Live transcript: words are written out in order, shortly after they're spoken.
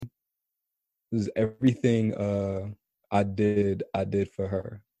This is everything I did for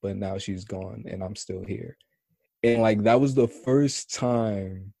her, but now she's gone and I'm still here. And like that was the first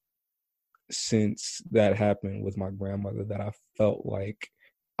time since that happened with my grandmother that I felt like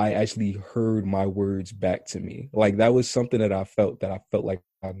I actually heard my words back to me. Like that was something that I felt like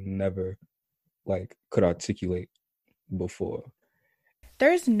I never like could articulate before.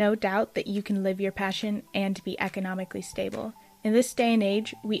 There is no doubt that you can live your passion and be economically stable. In this day and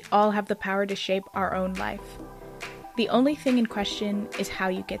age, we all have the power to shape our own life. The only thing in question is how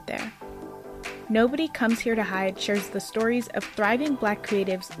you get there. Nobody Comes Here to Hide shares the stories of thriving Black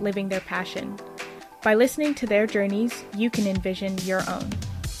creatives living their passion. By listening to their journeys, you can envision your own.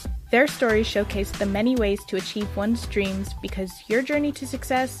 Their stories showcase the many ways to achieve one's dreams because your journey to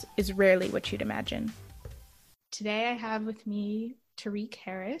success is rarely what you'd imagine. Today I have with me Tariq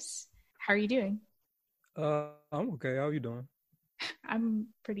Harris. How are you doing? I'm okay. How are you doing? I'm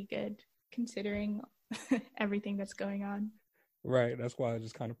pretty good considering everything that's going on. Right. That's why I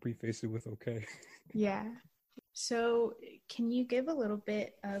just kind of preface it with okay. Yeah. So can you give a little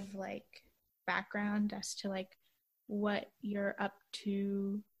bit of like background as to like what you're up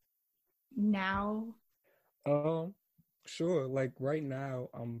to now? Um, sure. Like right now,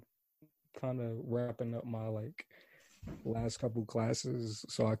 I'm kind of wrapping up my like last couple classes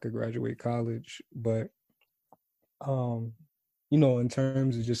so I could graduate college. But um, in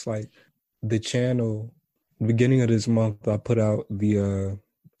terms of just like the channel, beginning of this month, I put out the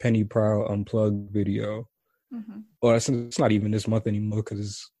Penny Proud Unplugged video. Mm-hmm. Or it's not even this month anymore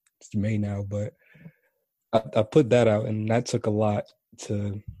because it's May now, but I put that out, and that took a lot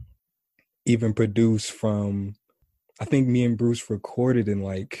to even produce. From I think me and Bruce recorded in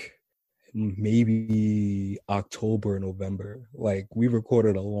like maybe October or November. Like we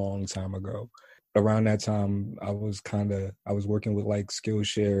recorded a long time ago. Around that time, I was working with like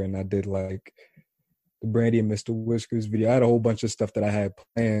Skillshare, and I did like the Brandy and Mr. Whiskers video. I had a whole bunch of stuff that I had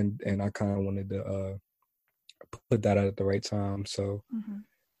planned, and I kind of wanted to put that out at the right time. So Mm-hmm.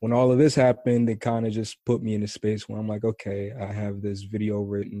 when all of this happened, it kind of just put me in a space where I'm like, okay, I have this video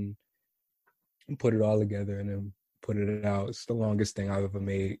written, and put it all together, and then put it out. It's the longest thing I've ever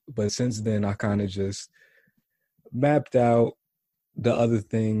made. But since then, I kind of just mapped out the other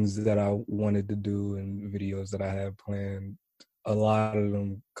things that I wanted to do and videos that I had planned. A lot of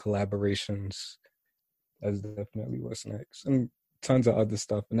them collaborations. That's definitely what's next. And tons of other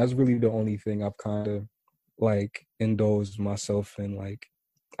stuff. And that's really the only thing I've kind of like indulged myself in, like,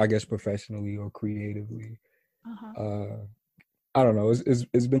 I guess professionally or creatively. Uh-huh. Uh I don't know.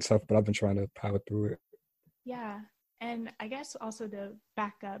 It's been tough, but I've been trying to power through it. Yeah. And I guess also to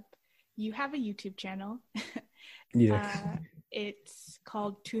back up, you have a YouTube channel. Yeah. uh, it's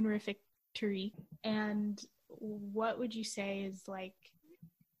called Toonerific Tariq. And what would you say is like,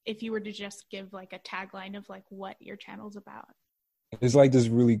 if you were to just give like a tagline of like what your channel's about? It's like this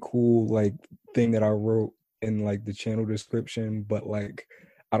really cool like thing that I wrote in like the channel description, but like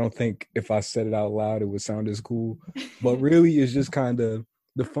I don't think if I said it out loud it would sound as cool. But really it's just kind of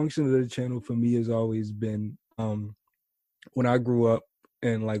the function of the channel for me has always been when I grew up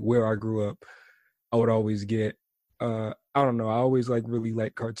and like where I grew up, I would always get I don't know, I always like really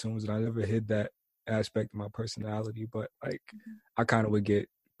like cartoons and I never hid that aspect of my personality, but like I kind of would get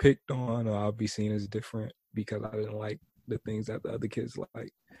picked on or I'll be seen as different because I didn't like the things that the other kids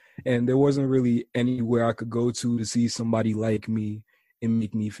like. And there wasn't really anywhere I could go to see somebody like me and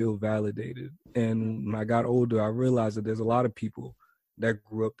make me feel validated. And when I got older, I realized that there's a lot of people that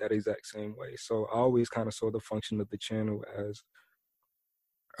grew up that exact same way. So I always kind of saw the function of the channel as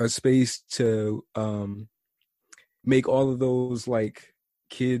a space to make all of those like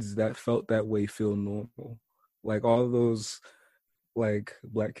kids that felt that way feel normal. Like all of those like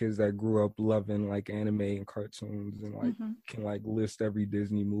Black kids that grew up loving like anime and cartoons and like Mm-hmm. can like list every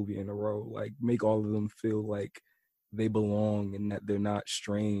Disney movie in a row, like make all of them feel like they belong and that they're not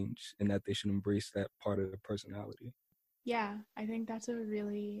strange and that they should embrace that part of their personality. Yeah, I think that's a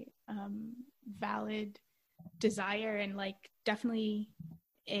really valid desire and like definitely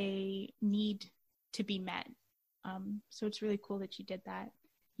a need to be met. So it's really cool that you did that.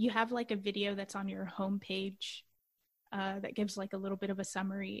 You have like a video that's on your homepage that gives like a little bit of a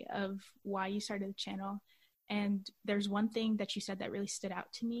summary of why you started the channel. And there's one thing that you said that really stood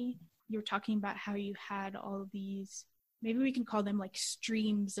out to me. You were talking about how you had all of these, maybe we can call them like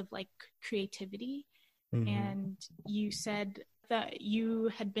streams of like creativity. Mm-hmm. And you said that you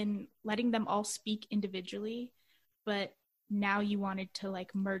had been letting them all speak individually, but now you wanted to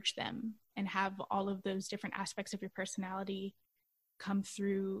like merge them and have all of those different aspects of your personality come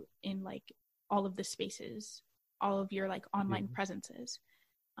through in like all of the spaces, all of your like online Yeah. presences.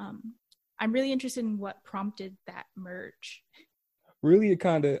 um, I'm really interested in what prompted that merge. Really, it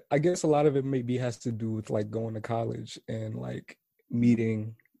kind of, I guess a lot of it maybe has to do with like going to college and like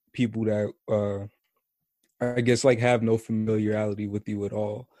meeting people that I guess like have no familiarity with you at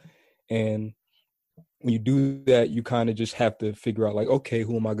all. And when you do that, you kind of just have to figure out like, okay,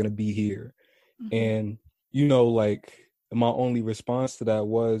 who am I going to be here? Mm-hmm. And, like my only response to that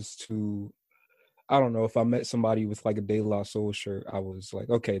was to, I don't know, if I met somebody with like a De La Soul shirt, I was like,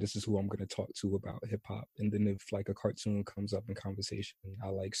 okay, this is who I'm going to talk to about hip hop. And then if like a cartoon comes up in conversation, I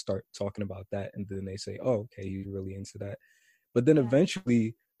like start talking about that. And then they say, oh, okay, you're really into that. But then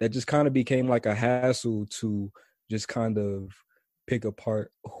eventually that just kind of became like a hassle to just kind of pick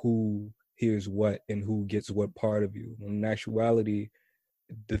apart who hears what and who gets what part of you. When in actuality,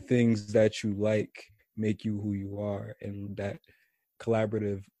 the things that you like make you who you are, and that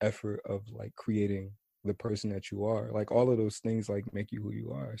collaborative effort of like creating the person that you are, like all of those things like make you who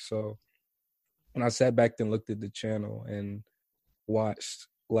you are. So when I sat back and looked at the channel and watched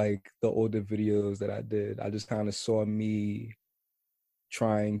like the older videos that I did, I just kind of saw me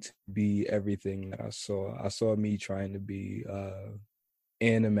trying to be everything that I saw. I saw me trying to be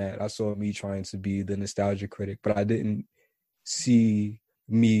Animat. I saw me trying to be the nostalgia critic, but I didn't see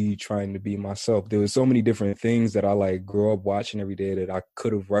me trying to be myself. There was so many different things that I like grew up watching every day that I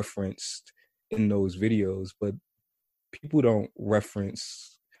could have referenced in those videos, but people don't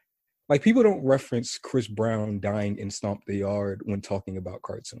reference Chris Brown dying in Stomp the Yard when talking about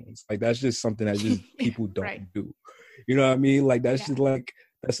cartoons. Like that's just something that just people don't do. You know what I mean? Like that's just like,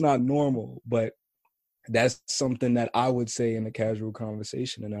 that's not normal, but that's something that I would say in a casual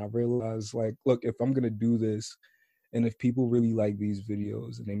conversation. And I realized like, look, if I'm going to do this, and if people really like these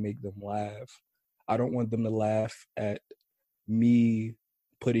videos and they make them laugh, I don't want them to laugh at me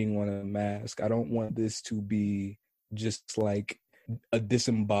putting on a mask. I don't want this to be just like a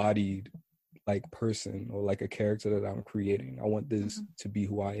disembodied like person or like a character that I'm creating. I want this to be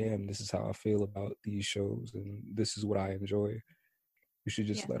who I am. This is how I feel about these shows, and this is what I enjoy. You should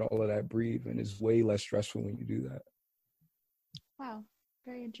just let all of that breathe, and it's way less stressful when you do that. Wow,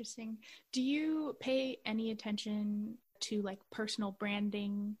 very interesting. Do you pay any attention to like personal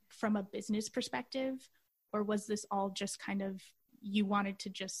branding from a business perspective, or was this all just kind of you wanted to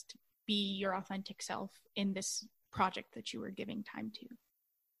just be your authentic self in this project that you were giving time to?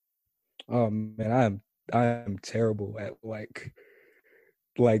 Oh man, I am terrible at like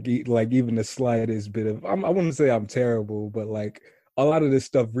even the slightest bit of, I wouldn't say I'm terrible, but like a lot of this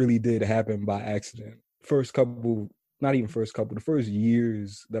stuff really did happen by accident. The first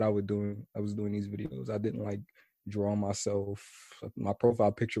years that I was doing these videos, I didn't like draw myself. My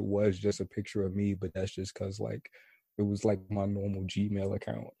profile picture was just a picture of me, but that's just because like it was like my normal Gmail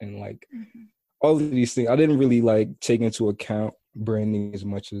account, and like all of these things I didn't really like take into account branding as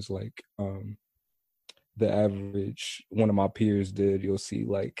much as like the average one of my peers did. You'll see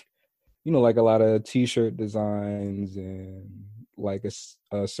like, like a lot of t-shirt designs and like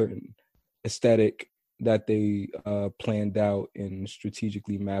a certain aesthetic that they planned out and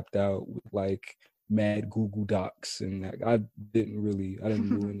strategically mapped out with like mad Google Docs, and that I didn't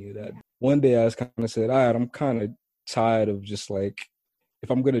do any of that. One day I was kind of said, all right, I'm kind of tired of just like, if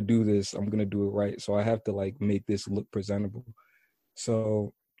I'm going to do this, I'm going to do it right. So I have to like make this look presentable.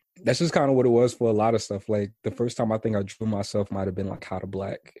 So that's just kind of what it was for a lot of stuff. Like the first time I think I drew myself might have been like How to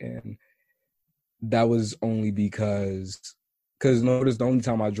Black. And that was only because notice the only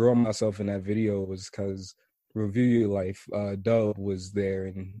time I drew myself in that video was because Review Your Life, Dub was there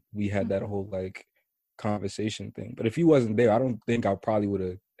and we had that whole like conversation thing. But if he wasn't there, I don't think I probably would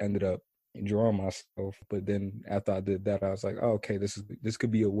have ended up drawing myself. But then after I did that, I was like, oh, okay, this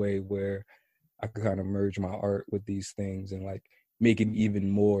could be a way where I could kind of merge my art with these things and like make it even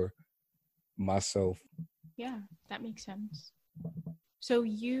more myself. Yeah, that makes sense. So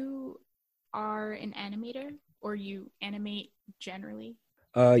you are an animator, or you animate generally?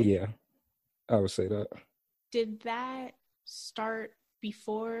 Yeah, I would say that. Did that start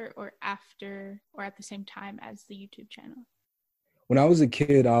before or after or at the same time as the YouTube channel? When I was a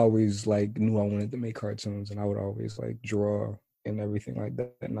kid, I always like knew I wanted to make cartoons, and I would always like draw and everything like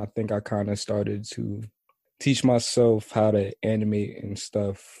that. And I think I kind of started to teach myself how to animate and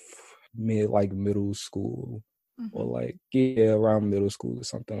stuff middle school, or like around middle school or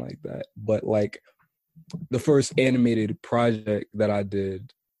something like that. But like the first animated project that I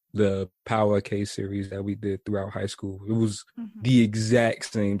did, the Power K series that we did throughout high school, it was the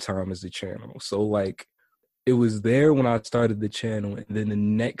exact same time as the channel. So like it was there when I started the channel, and then the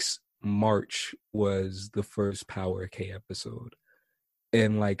next March was the first Power K episode.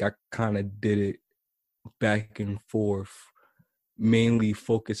 And like I kind of did it back and forth mainly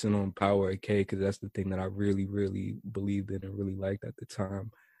focusing on Power of K because that's the thing that I really, really believed in and really liked at the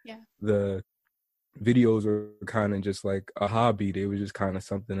time. Yeah. The videos were kind of just like a hobby. They were just kind of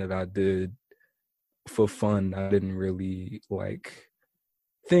something that I did for fun. I didn't really like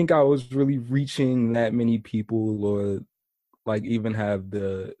think I was really reaching that many people or like even have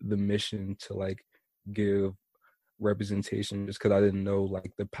the mission to like give representation just because I didn't know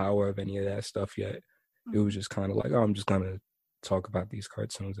like the power of any of that stuff yet. It was just kind of like, oh, I'm just gonna talk about these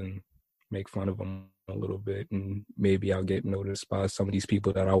cartoons and make fun of them a little bit, and maybe I'll get noticed by some of these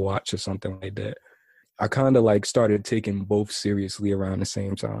people that I watch or something like that. I kind of like started taking both seriously around the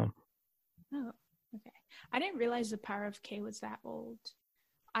same time. Oh, okay. I didn't realize the Power of K was that old.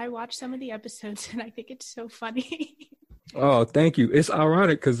 I watched some of the episodes and I think it's so funny. Oh, thank you. It's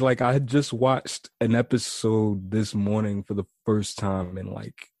ironic because like I had just watched an episode this morning for the first time in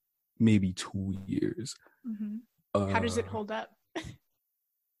like maybe 2 years. Mm-hmm. How does it hold up?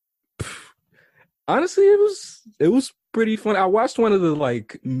 Honestly, it was pretty fun. I watched one of the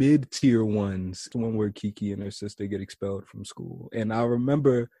like mid-tier ones, the one where Kiki and her sister get expelled from school. And I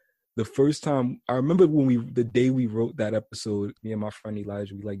remember the first time, when the day we wrote that episode, me and my friend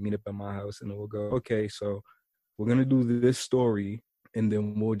Elijah, we like meet up at my house and we'll go, okay, so we're going to do this story and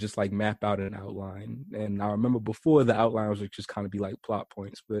then we'll just like map out an outline. And I remember before the outline was just kind of be like plot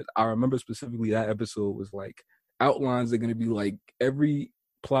points, but I remember specifically that episode was like outlines are going to be like every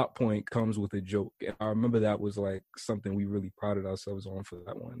plot point comes with a joke. And I remember that was like something we really prided ourselves on for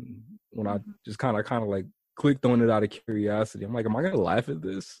that one. When I just kind of like clicked on it out of curiosity, I'm like, am I going to laugh at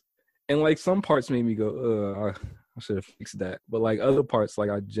this? And like some parts made me go, I should have fixed that. But like other parts, like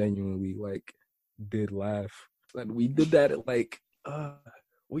I genuinely like did laugh. And we did that at like,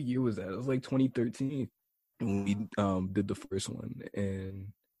 what year was that? It was like 2013 when we did the first one. And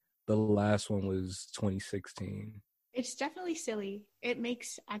the last one was 2016. It's definitely silly. It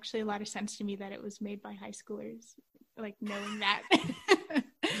makes actually a lot of sense to me that it was made by high schoolers, like knowing that.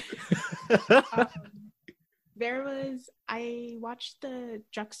 I watched the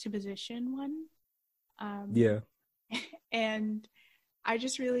juxtaposition one. Yeah. And I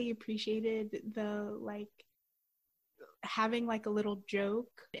just really appreciated the like having like a little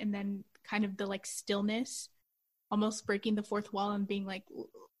joke and then kind of the like stillness, almost breaking the fourth wall and being like,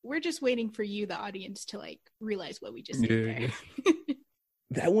 we're just waiting for you, the audience, to like realize what we just did there.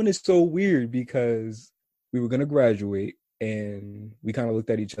 That one is so weird because we were going to graduate and we kind of looked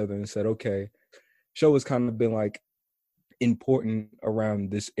at each other and said, okay, show has kind of been like important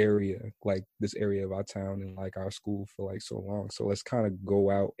around this area, like this area of our town and like our school for like so long. So let's kind of go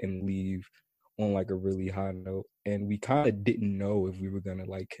out and leave on like a really high note. And we kind of didn't know if we were going to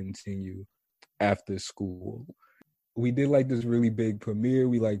like continue after school. We did like this really big premiere.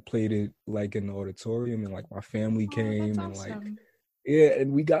 We like played it like in the auditorium and like my family came and awesome. like, yeah.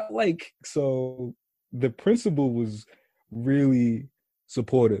 And we got like, so the principal was really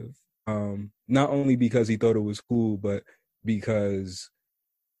supportive. Not only because he thought it was cool, but because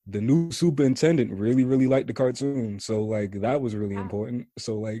the new superintendent really, really liked the cartoon. So like that was really important.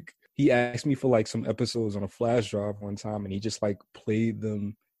 So like he asked me for like some episodes on a flash drive one time and he just like played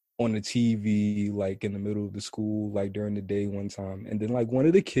them on the TV like in the middle of the school, like during the day one time. And then like one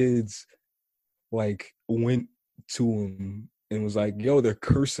of the kids like went to him and was like, yo, they're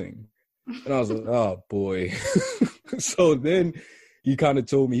cursing. And I was like, oh boy. So then he kind of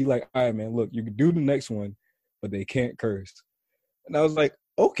told me, he like, all right, man, look, you can do the next one, but they can't curse. And I was like,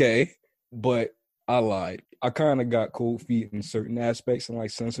 okay, but I lied. I kind of got cold feet in certain aspects and like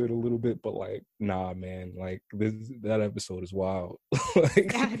censored a little bit, but like, nah, man, like that episode is wild.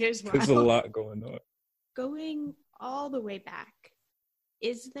 Like, yeah, it is wild. There's a lot going on. Going all the way back,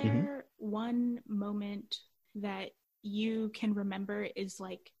 is there one moment that you can remember is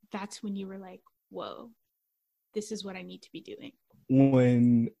like, that's when you were like, whoa, this is what I need to be doing?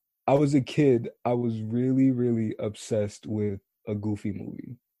 When I was a kid, I was really, really obsessed with a Goofy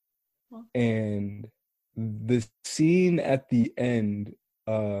movie. Well, and the scene at the end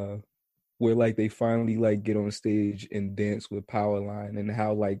where like they finally like get on stage and dance with Powerline and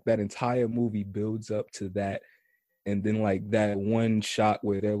how like that entire movie builds up to that. And then like that one shot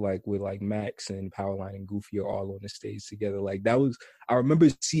where they're like with like Max and Powerline and Goofy are all on the stage together. Like that was, I remember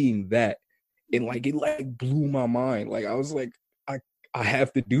seeing that and like it like blew my mind. Like I was like, I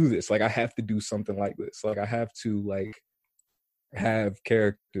have to do this. Like I have to do something like this. Like I have to like have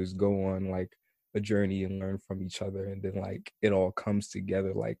characters go on like a journey and learn from each other, and then like it all comes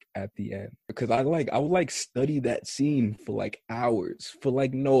together like at the end. Because I would like study that scene for like hours for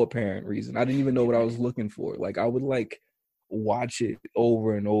like no apparent reason. I didn't even know what I was looking for. Like I would like watch it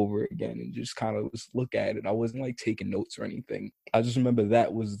over and over again and just kind of just look at it. I wasn't like taking notes or anything. I just remember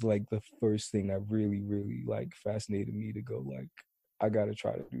that was like the first thing that really, really like fascinated me to go like, I gotta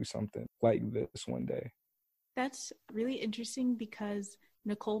try to do something like this one day. That's really interesting because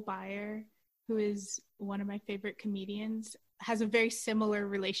Nicole Byer, who is one of my favorite comedians, has a very similar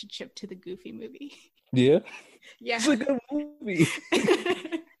relationship to the Goofy movie. Yeah? Yeah. It's a good movie.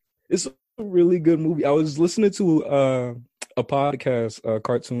 It's a really good movie. I was listening to a podcast,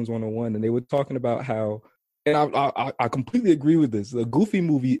 Cartoons 101, and they were talking about how, and I completely agree with this. The Goofy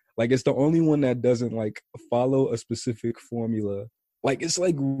movie, like, it's the only one that doesn't like follow a specific formula. Like, it's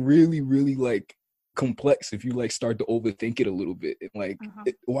like really, really like complex if you like start to overthink it a little bit. And like,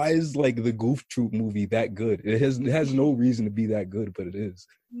 why is like the Goof Troop movie that good? It has no reason to be that good, but it is.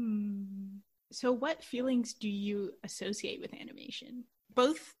 So what feelings do you associate with animation?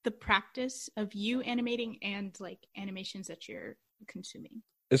 Both the practice of you animating and like animations that you're consuming.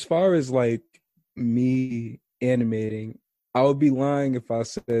 As far as like me animating, I would be lying if I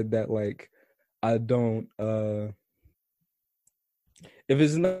said that like I don't if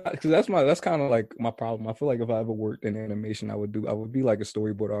it's not, because that's kind of like my problem. I feel like if I ever worked in animation, I would be like a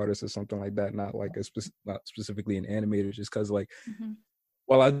storyboard artist or something like that, not like not specifically an animator, just because like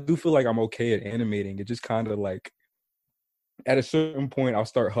while I do feel like I'm okay at animating, it just kind of like at a certain point I'll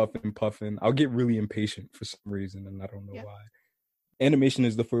start huffing and puffing. I'll get really impatient for some reason, and I don't know why. Animation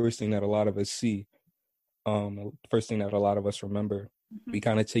is the first thing that a lot of us see. First thing that a lot of us remember. We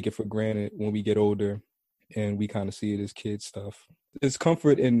kind of take it for granted when we get older, and we kind of see it as kid stuff. There's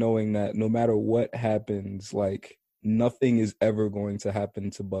comfort in knowing that no matter what happens, like nothing is ever going to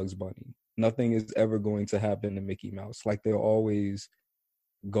happen to Bugs Bunny. Nothing is ever going to happen to Mickey Mouse. Like they're always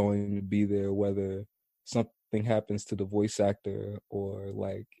going to be there, whether something happens to the voice actor or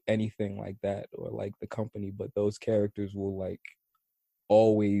like anything like that, or like the company, but those characters will like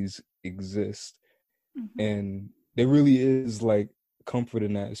always exist. And there really is like comfort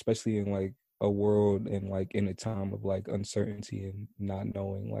in that, especially in like a world and like in a time of like uncertainty and not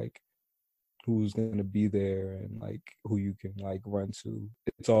knowing like who's going to be there and like who you can like run to.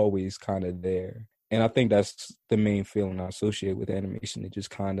 It's always kind of there. And I think that's the main feeling I associate with animation. It just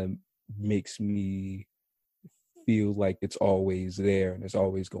kind of makes me feel like it's always there and it's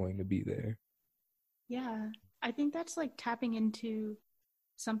always going to be there. Yeah, I think that's like tapping into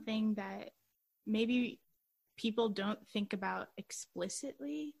something that maybe people don't think about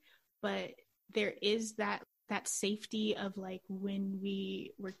explicitly, but there is that safety of like when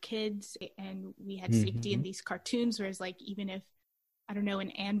we were kids and we had safety in these cartoons, whereas like even if I don't know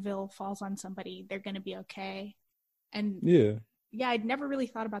an anvil falls on somebody, they're gonna be okay. And yeah, I'd never really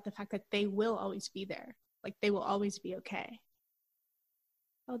thought about the fact that they will always be there, like they will always be okay.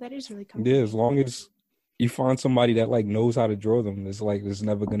 Oh, that is really comforting. Yeah, as long as you find somebody that like knows how to draw them, it's like there's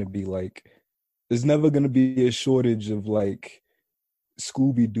never gonna be a shortage of like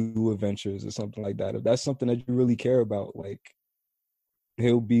Scooby-Doo adventures or something like that. If that's something that you really care about, like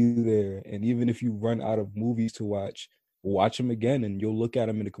he'll be there. And even if you run out of movies to watch him again and you'll look at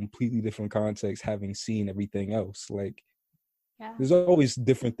him in a completely different context, having seen everything else. Like there's always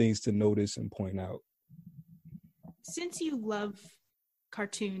different things to notice and point out. Since you love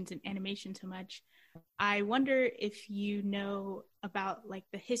cartoons and animation so much, I wonder if you know about like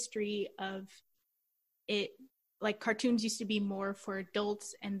the history of it. Like cartoons used to be more for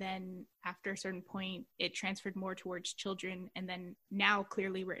adults, and then after a certain point it transferred more towards children, and then now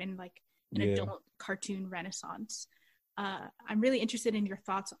clearly we're in like an adult cartoon renaissance. I'm really interested in your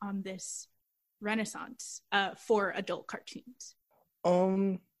thoughts on this renaissance for adult cartoons.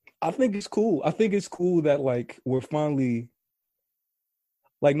 I think it's cool. I think it's cool that like we're finally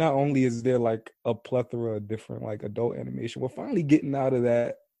like, not only is there like a plethora of different like adult animation, we're finally getting out of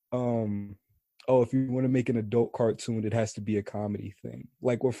that if you want to make an adult cartoon, it has to be a comedy thing.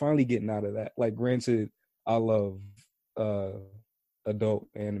 Like we're finally getting out of that. Like granted, I love adult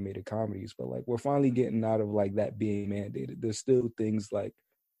animated comedies, but like we're finally getting out of like that being mandated. There's still things like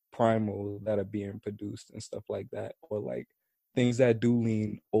Primal that are being produced and stuff like that, or like things that do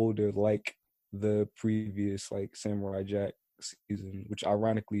lean older, like the previous like Samurai Jack season, which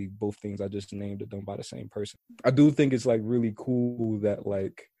ironically both things I just named are done by the same person. I do think it's like really cool that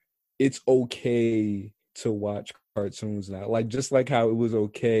like it's okay to watch cartoons now. Like just like how it was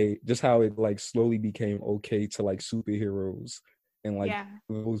okay, just how it like slowly became okay to like superheroes, and like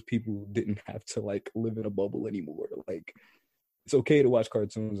those people didn't have to like live in a bubble anymore. Like it's okay to watch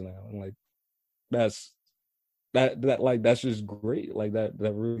cartoons now, and like that's just great. Like that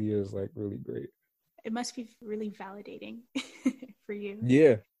really is like really great. It must be really validating for you.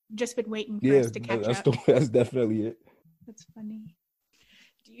 Yeah. Just been waiting for us to catch up. That's definitely it. That's funny.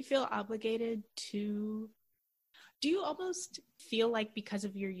 Do you feel obligated to, do you almost feel like because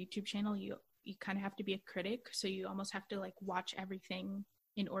of your YouTube channel, you kind of have to be a critic, so you almost have to like watch everything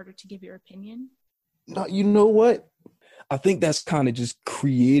in order to give your opinion? No, you know what? I think that's kind of just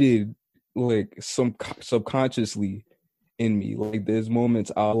created like some subconsciously in me. Like there's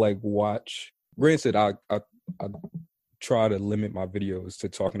moments I'll like watch. Granted, I try to limit my videos to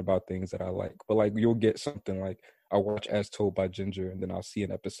talking about things that I like, but like you'll get something like I watch As Told by Ginger, and then I'll see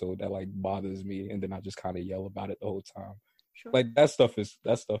an episode that like bothers me, and then I just kind of yell about it the whole time. Sure. Like that stuff is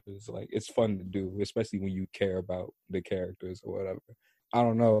like it's fun to do, especially when you care about the characters or whatever. I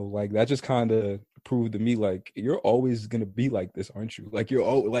don't know, like that just kind of proved to me like you're always gonna be like this, aren't you? Like you're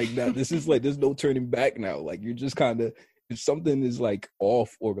all like that. This is like there's no turning back now. Like you're just kind of, if something is like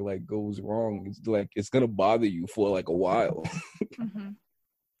off or like goes wrong, it's like it's gonna bother you for like a while. Mm-hmm.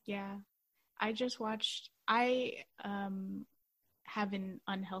 Yeah, I just watched. I have an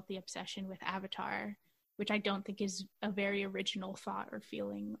unhealthy obsession with Avatar, which I don't think is a very original thought or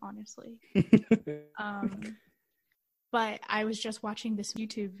feeling, honestly. But I was just watching this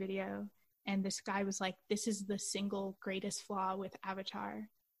YouTube video, and this guy was like, this is the single greatest flaw with Avatar.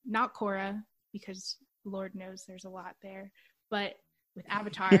 Not Korra, because Lord knows there's a lot there, but with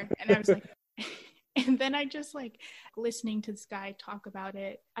Avatar. And I was like, and then I just like listening to this guy talk about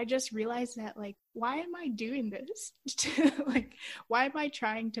it, I just realized that like, why am I doing this? Like, why am I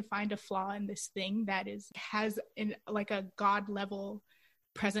trying to find a flaw in this thing that has like a God level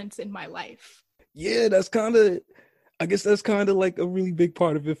presence in my life? Yeah, that's kind of, I guess that's kind of like a really big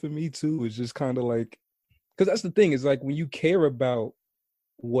part of it for me too. It's just kind of like, because that's the thing, is like when you care about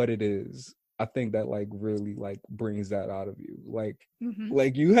what it is, I think that like really like brings that out of you. Like,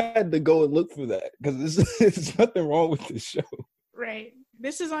 like you had to go and look for that, because there's nothing wrong with this show. Right.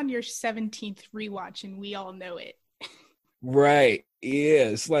 This is on your 17th rewatch, and we all know it. Right. Yeah.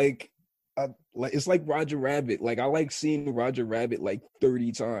 It's like, it's like Roger Rabbit. Like I like seeing Roger Rabbit like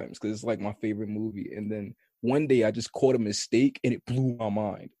 30 times because it's like my favorite movie. And then one day I just caught a mistake and it blew my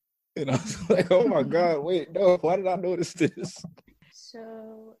mind. And I was like, oh my God, wait, no, why did I notice this?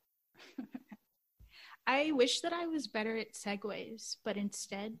 So I wish that I was better at segues, but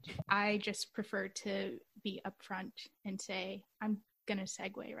instead I just prefer to be upfront and say, I'm going to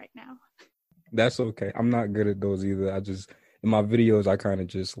segue right now. That's okay. I'm not good at those either. I just, in my videos, I kind of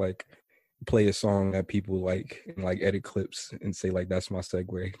just like play a song that people like and like edit clips and say like, that's my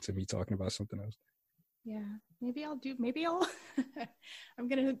segue to me talking about something else. Yeah, maybe I'll I'm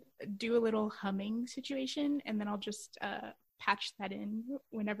going to do a little humming situation, and then I'll just patch that in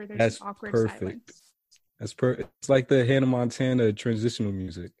whenever there's an awkward silence. That's perfect. It's like the Hannah Montana transitional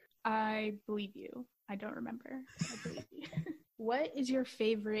music. I believe you. I don't remember. I believe you. What is your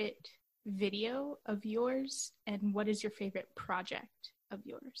favorite video of yours, and what is your favorite project of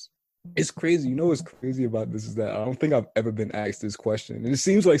yours? It's crazy. You know what's crazy about this is that I don't think I've ever been asked this question. And it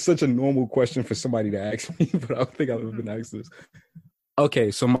seems like such a normal question for somebody to ask me, but I don't think I've ever been asked this. Okay,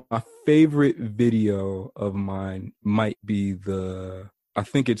 so my favorite video of mine might be I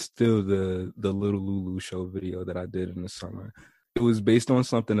think it's still the Little Lulu show video that I did in the summer. It was based on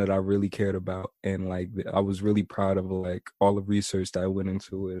something that I really cared about, and like I was really proud of like all the research that went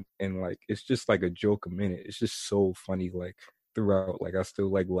into it, and like it's just like a joke a minute. It's just so funny, like throughout. Like I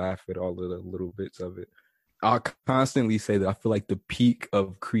still like laugh at all of the little bits of it. I'll constantly say that I feel like the peak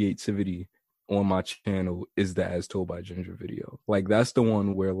of creativity on my channel is the As Told by Ginger video. Like that's the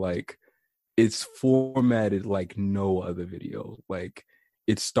one where like it's formatted like no other video. Like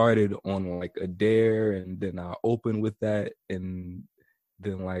it started on like a dare, and then I open with that, and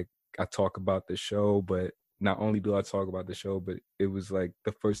then like I talk about the show. But not only do I talk about the show, but it was like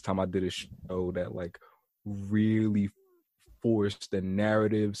the first time I did a show that like really forced the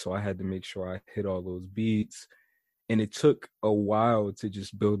narrative, so I had to make sure I hit all those beats. And it took a while to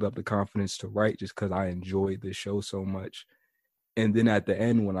just build up the confidence to write, just because I enjoyed the show so much. And then at the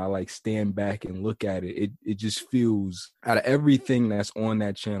end, when I like stand back and look at it, it just feels, out of everything that's on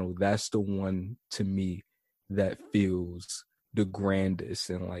that channel, that's the one to me that feels the grandest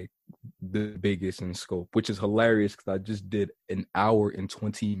and like the biggest in scope, which is hilarious because I just did an hour and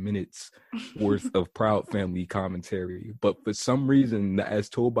 20 minutes worth of Proud Family commentary. But for some reason, the As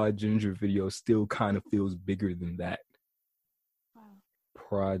Told by Ginger video still kind of feels bigger than that. Wow.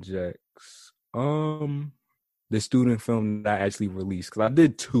 Projects. The student film that I actually released, because I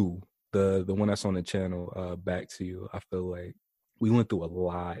did two. The one that's on the channel, Back to You. I feel like we went through a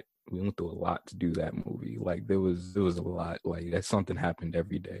lot. We went through a lot to do that movie. Like there was a lot. Like that something happened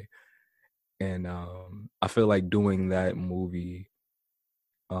every day. And I feel like doing that movie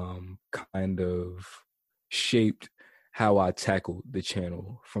kind of shaped how I tackle the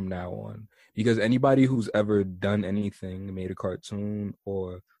channel from now on. Because anybody who's ever done anything, made a cartoon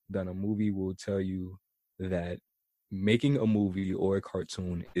or done a movie, will tell you that making a movie or a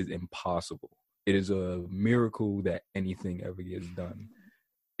cartoon is impossible. It is a miracle that anything ever gets done.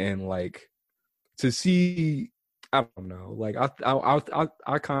 And like, to see, I don't know, like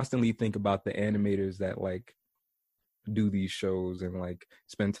I constantly think about the animators that like do these shows and like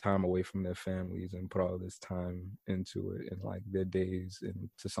spend time away from their families and put all this time into it and like their days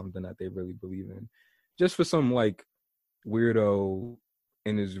into something that they really believe in, just for some like weirdo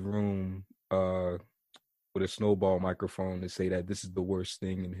in his room with a snowball microphone to say that this is the worst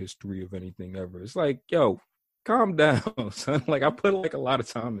thing in history of anything ever. It's like, yo, calm down, son. Like, I put like a lot of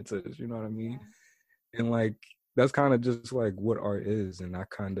time into this, you know what I mean? And like, that's kind of just like what art is. And I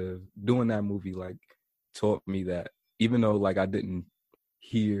kind of, doing that movie like taught me that, even though like I didn't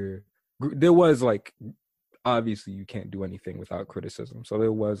hear, there was like, obviously you can't do anything without criticism. So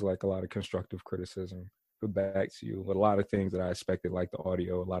there was like a lot of constructive criticism put back to you, but a lot of things that I expected, like the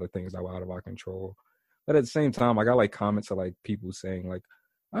audio, a lot of things that were out of our control. But at the same time, I got like comments of like people saying like,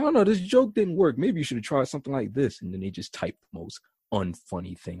 I don't know, this joke didn't work. Maybe you should have tried something like this. And then they just typed the most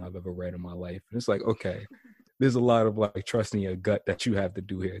unfunny thing I've ever read in my life. And it's like, okay, there's a lot of like trusting your gut that you have to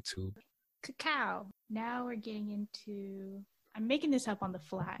do here too. Cacao. Now we're getting into, I'm making this up on the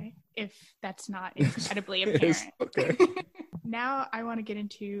fly, if that's not incredibly apparent. Okay. Now I want to get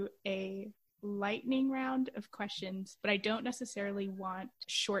into a lightning round of questions, but I don't necessarily want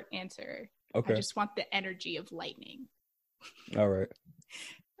short answer. Okay. I just want the energy of lightning. All right.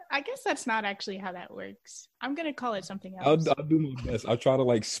 I guess that's not actually how that works. I'm going to call it something else. I'll do my best. I'll try to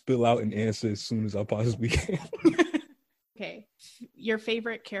like spill out an answer as soon as I possibly can. Okay. Your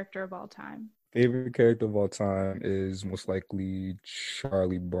favorite character of all time? Favorite character of all time is most likely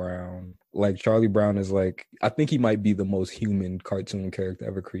Charlie Brown. Like, Charlie Brown is like, I think he might be the most human cartoon character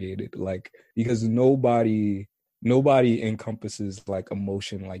ever created. Like, because nobody encompasses like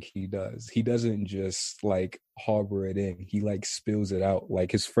emotion like he does. He doesn't just like harbor it in. He like spills it out.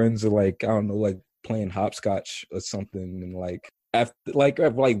 Like, his friends are like, I don't know, like playing hopscotch or something, and like after like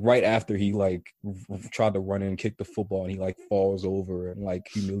right after he like tried to run in and kick the football, and he like falls over and like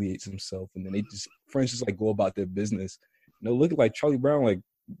humiliates himself, and then friends just like go about their business. And they'll look like Charlie Brown like,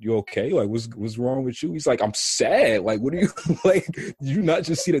 you okay? Like, what's wrong with you? He's like, I'm sad. Like, what do you like? Did you not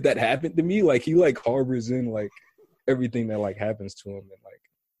just see that happened to me? Like, he like harbors in like everything that like happens to him, and like,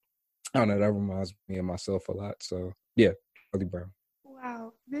 I don't know, that reminds me of myself a lot. So yeah, Charlie Brown.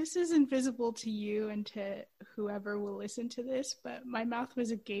 Wow, this is invisible to you and to whoever will listen to this, but my mouth was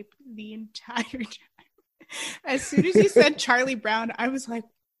agape the entire time. As soon as you said Charlie Brown, I was like,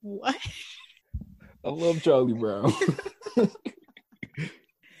 what? I love Charlie Brown.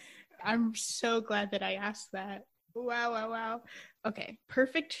 I'm so glad that I asked that. Wow. Okay,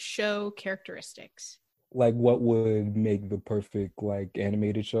 perfect show characteristics. Like, what would make the perfect like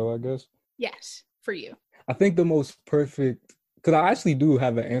animated show, I guess? Yes, for you. I think the most perfect, because I actually do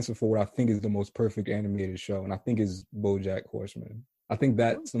have an answer for what I think is the most perfect animated show, and I think is BoJack Horseman. I think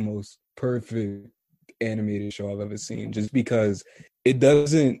that's the most perfect animated show I've ever seen, just because it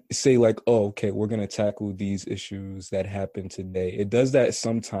doesn't say like, oh, okay, we're going to tackle these issues that happen today. It does that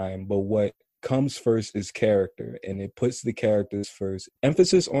sometime, but what comes first is character, and it puts the characters first.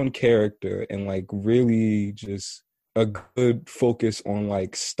 Emphasis on character, and like really just a good focus on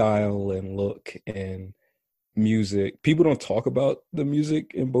like style and look and music. People don't talk about the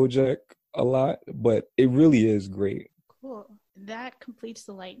music in BoJack a lot, but it really is great. Cool. That completes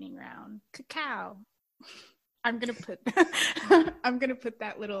the lightning round. Cacao. I'm gonna put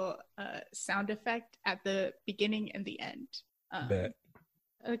that little sound effect at the beginning and the end. Bet.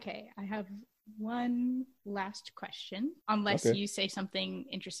 Okay, I have one last question, unless you say something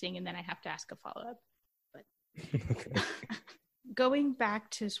interesting and then I have to ask a follow-up. But Okay. Going back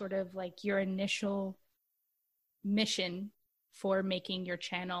to sort of like your initial mission for making your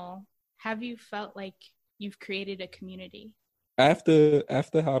channel, have you felt like you've created a community? After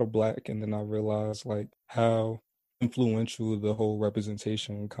How to Black, and then I realized like how influential the whole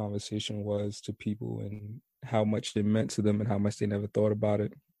representation conversation was to people, and how much it meant to them, and how much they never thought about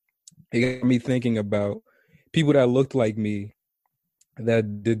it. It got me thinking about people that looked like me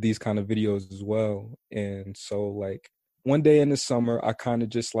that did these kind of videos as well. And so like one day in the summer, I kind of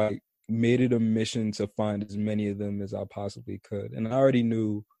just like made it a mission to find as many of them as I possibly could. And I already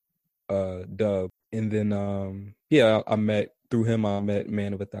knew Dub. And then I met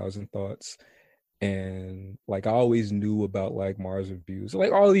Man of 1,000 Thoughts. And like I always knew about like Mars Reviews,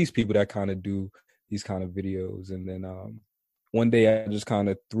 like all these people that kind of do these kind of videos. And then one day I just kind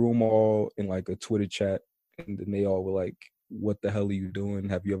of threw them all in like a Twitter chat And then they all were like, what the hell are you doing?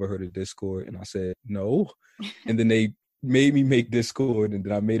 Have you ever heard of Discord? And I said, no. And then they made me make Discord, and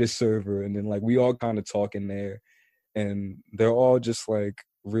then I made a server, and then like we all kind of talk in there, and they're all just like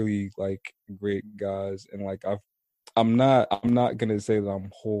really like great guys. And like I'm not gonna say that I'm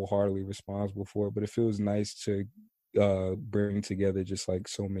wholeheartedly responsible for it, but it feels nice to bring together just like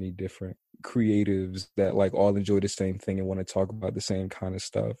so many different creatives that like all enjoy the same thing and want to talk about the same kind of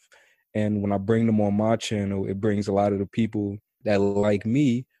stuff. And when I bring them on my channel, it brings a lot of the people that like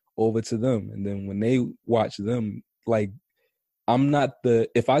me over to them. And then when they watch them, like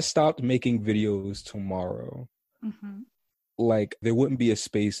if I stopped making videos tomorrow, like there wouldn't be a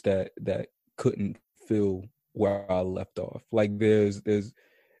space that couldn't fill where I left off. Like there's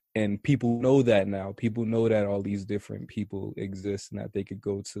and people know that now. People know that all these different people exist and that they could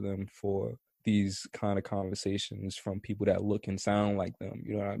go to them for these kind of conversations from people that look and sound like them.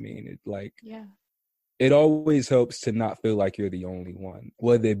 You know what I mean? It like, yeah, it always helps to not feel like you're the only one,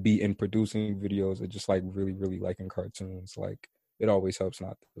 whether it be in producing videos or just like really, really liking cartoons. Like it always helps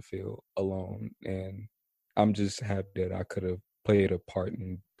not to feel alone. And I'm just happy that I could have played a part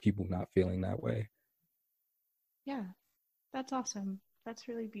in people not feeling that way. yeah, that's awesome. That's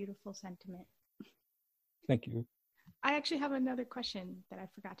really beautiful sentiment. Thank you. I actually have another question that I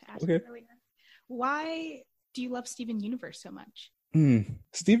forgot to ask Okay. you earlier. Why do you love Steven Universe so much?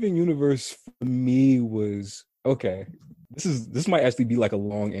 Steven Universe for me was okay. This might actually be like a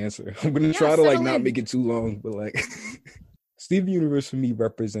long answer. I'm gonna try to like not make it too long, but like Steven Universe for me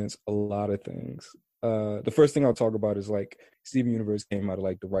represents a lot of things. The first thing I'll talk about is like Steven Universe came out at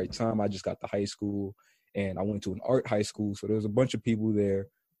like the right time. I just got to high school and I went to an art high school, so there was a bunch of people there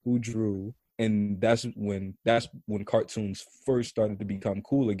who drew, and that's when cartoons first started to become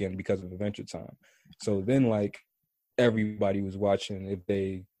cool again because of Adventure Time. So then like everybody was watching. If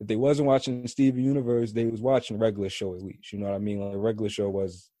they wasn't watching Steven Universe, they was watching Regular Show at least. You know what I mean? Like Regular Show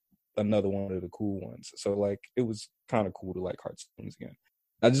was another one of the cool ones. So like it was kind of cool to like cartoons again.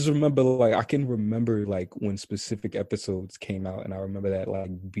 I just remember like I can remember like when specific episodes came out, and I remember that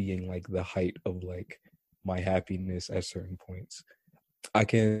like being like the height of like my happiness at certain points. I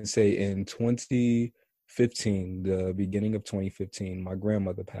can say in 2015, the beginning of 2015, my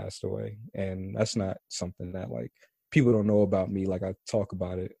grandmother passed away, and that's not something that like people don't know about me. Like I talk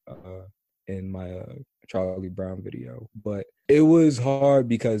about it in my Charlie Brown video, but it was hard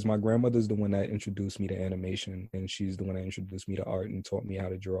because my grandmother's the one that introduced me to animation, and she's the one that introduced me to art and taught me how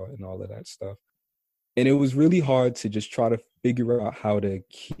to draw and all of that stuff. And it was really hard to just try to figure out how to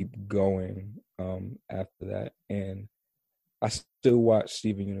keep going after that. And I still watch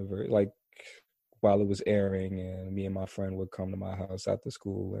Steven Universe like while it was airing, and me and my friend would come to my house after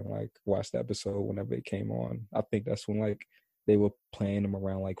school and like watch the episode whenever it came on. I think that's when like they were playing them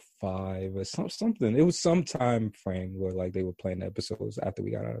around like 5 or something. It was some time frame where like they were playing the episodes after we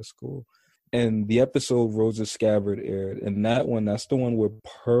got out of school. And the episode Rosa Scabbard aired, and that's the one where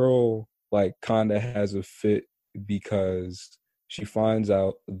Pearl like kind of has a fit because she finds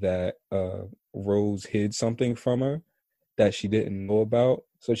out that Rose hid something from her that she didn't know about.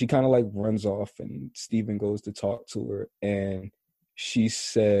 So she kind of like runs off, and Steven goes to talk to her, and she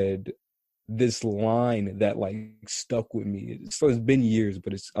said this line that like stuck with me. So it's been years,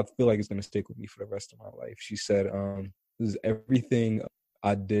 but I feel like it's gonna stick with me for the rest of my life. She said, this is everything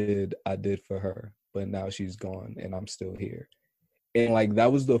I did for her, but now she's gone and I'm still here. And like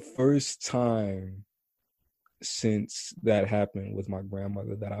that was the first time since that happened with my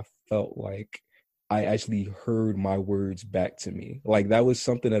grandmother that I felt like I actually heard my words back to me. Like that was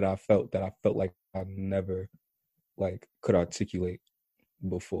something that I felt like I never like could articulate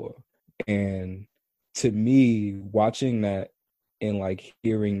before. And to me, watching that and like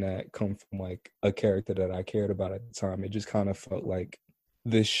hearing that come from like a character that I cared about at the time, it just kind of felt like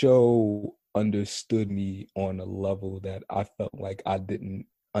the show understood me on a level that I felt like I didn't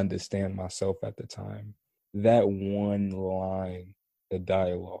understand myself at the time. That one line, the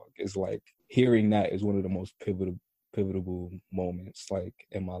dialogue, is like hearing that is one of the most pivotal moments like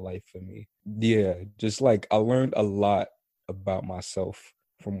in my life for me. Yeah, just like I learned a lot about myself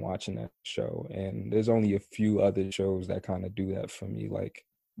from watching that show, and there's only a few other shows that kind of do that for me. Like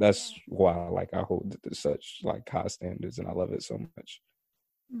that's why like I hold it to such like high standards, and I love it so much.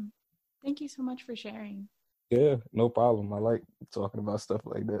 Thank you so much for sharing. Yeah, no problem. I like talking about stuff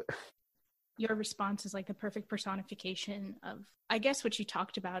like that. Your response is like the perfect personification of, I guess, what you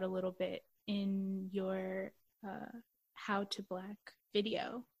talked about a little bit in your How to Black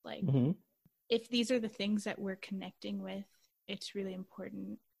video. Like, if these are the things that we're connecting with, it's really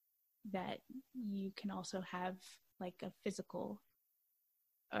important that you can also have like a physical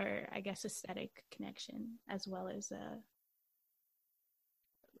or I guess aesthetic connection as well as a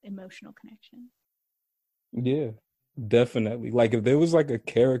emotional connection. Yeah, definitely. Like if there was like a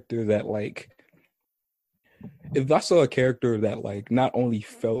character that like if I saw a character that like not only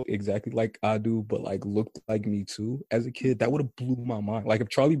felt exactly like I do, but like looked like me too as a kid, that would have blew my mind. Like if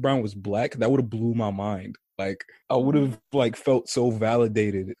Charlie Brown was black, that would have blew my mind. Like I would have like felt so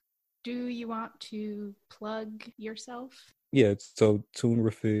validated. Do you want to plug yourself? Yeah, so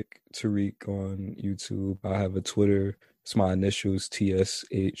Toonrific Tariq on YouTube. I have a Twitter. It's my initials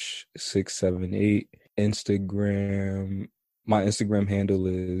TSH678. Instagram. My Instagram handle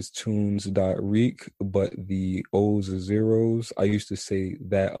is tunes.reek, but the O's are zeros. I used to say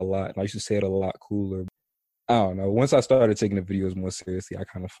that a lot, and I used to say it a lot cooler. I don't know. Once I started taking the videos more seriously, I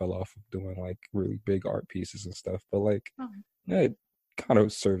kind of fell off of doing like really big art pieces and stuff. But like, yeah, it kind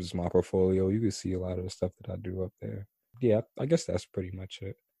of serves as my portfolio. You can see a lot of the stuff that I do up there. Yeah, I guess that's pretty much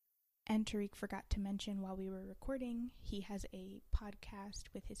it. And Tariq forgot to mention while we were recording, he has a podcast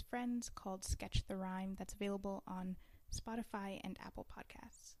with his friends called Sketch the Rhyme that's available on Spotify and Apple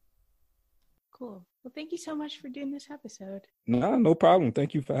Podcasts. Cool. Well, thank you so much for doing this episode. No problem.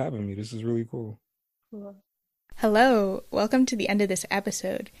 Thank you for having me. This is really cool. Cool. Hello. Welcome to the end of this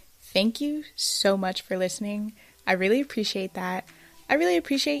episode. Thank you so much for listening. I really appreciate that. I really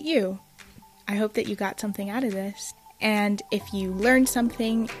appreciate you. I hope that you got something out of this. And if you learned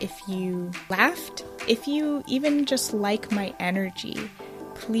something, if you laughed, if you even just like my energy,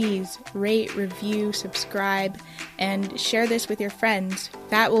 please rate, review, subscribe, and share this with your friends.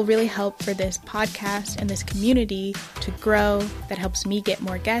 That will really help for this podcast and this community to grow. That helps me get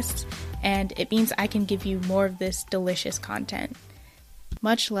more guests, and it means I can give you more of this delicious content.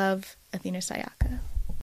 Much love, Athena Sayaka.